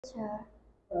Teacher,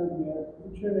 Yeah.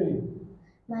 What's your name?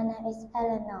 my name is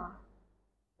Eleanor.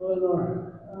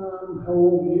 Eleanor. How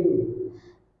old are you?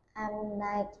 I'm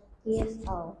 9 years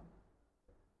old.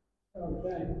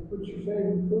 Okay. What's your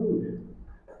favorite food?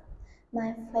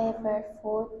 My favorite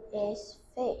food is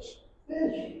fish.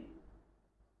 Fish.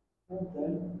 Okay.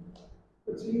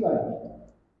 What's he like?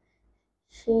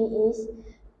 She is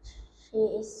she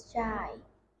is shy.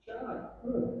 Shy.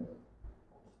 Good.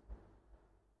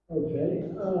 Okay.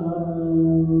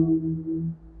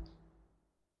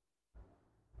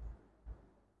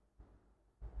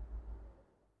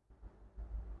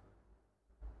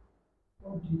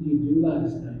 What did you do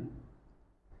last night?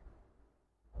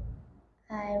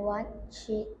 I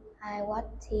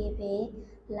watched TV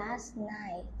last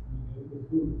night. With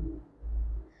who?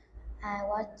 I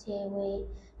watched TV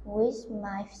with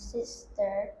my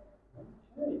sister.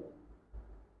 Okay.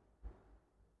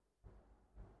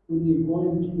 What are you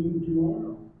going to do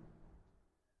tomorrow?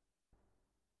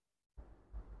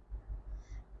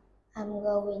 I'm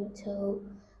going to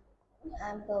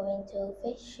I'm going to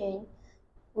fishing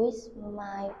with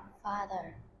my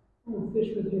father. Oh, fish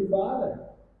with your father.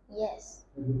 Yes.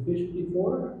 Have you fished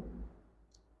before?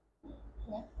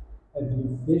 Yeah. Have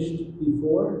you fished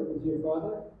before with your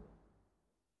father?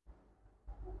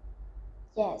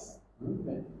 Yes.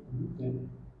 Okay. Okay.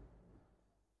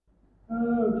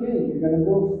 Okay, you're gonna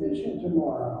go fishing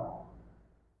tomorrow.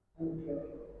 Okay.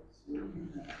 Let's see what you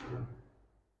got here.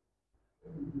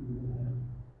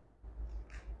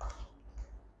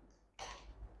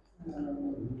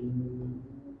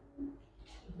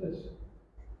 What's this?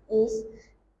 Is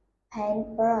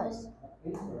paintbrush. A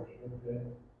paintbrush, okay.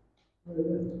 What is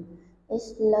this?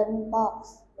 Is lunchbox.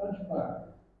 Lunchbox.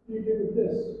 What do you do with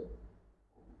this?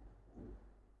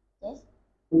 Yes.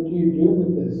 What do you do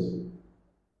with this?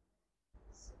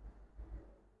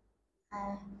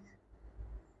 I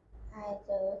I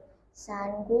do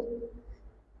sandwich,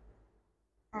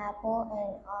 apple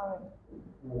and orange.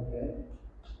 Okay.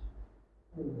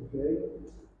 Okay.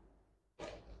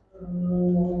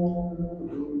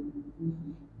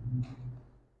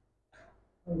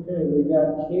 Okay, we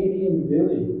got Katie and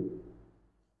Billy.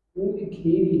 When did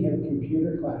Katie have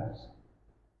computer class?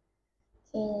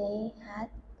 Katie had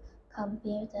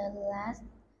computer class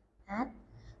at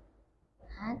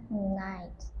at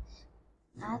night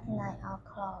at 9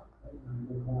 o'clock. At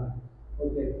 9 o'clock.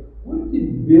 Okay, what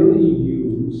did Billy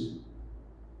use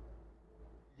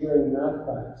during math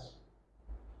class?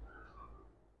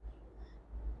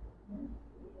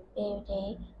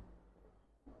 Beauty,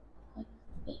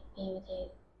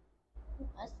 beauty,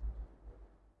 what?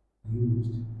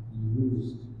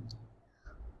 Used.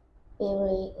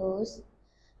 Billy used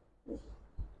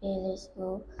Billy's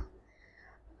used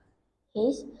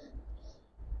his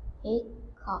his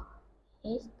cal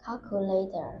his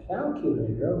calculator.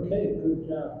 Calculator, okay, good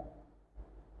job.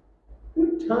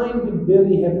 What time did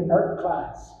Billy have art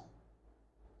class?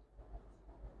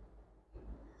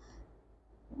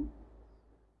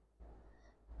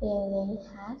 Billy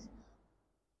has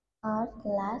art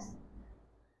class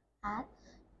at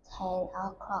 10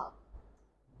 o'clock.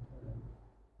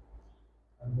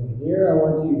 Okay, here I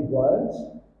want you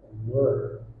was and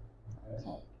were. Okay.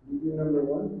 Okay. Can you do number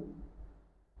one?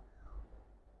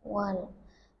 1.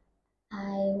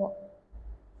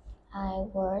 I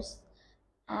was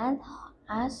at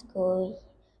school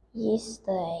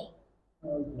yesterday.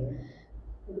 Okay.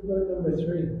 What about number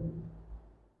three?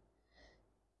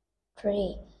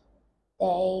 3.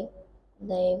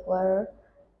 They were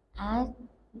at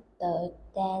the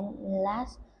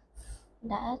dance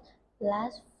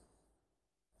last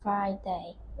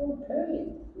Friday. Okay,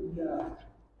 good job.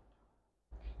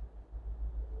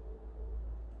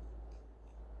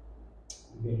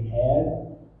 They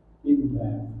had, didn't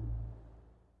have.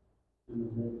 Number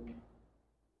three.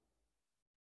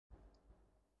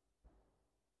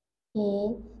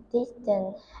 He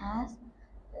didn't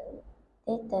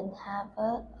have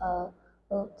a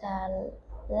Ultra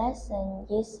lesson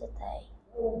yesterday.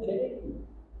 Okay.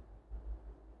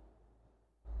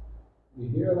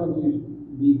 Here I want you to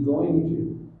be going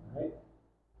to, all right?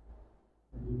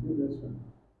 And you do this one.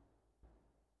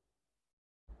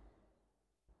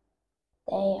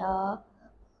 They are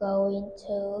going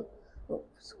to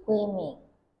swimming.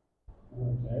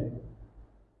 Okay.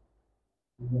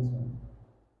 And this one.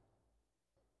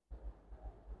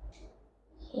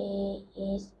 He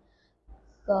is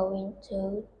going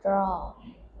to draw.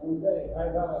 Okay,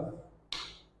 I got it.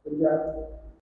 Good job.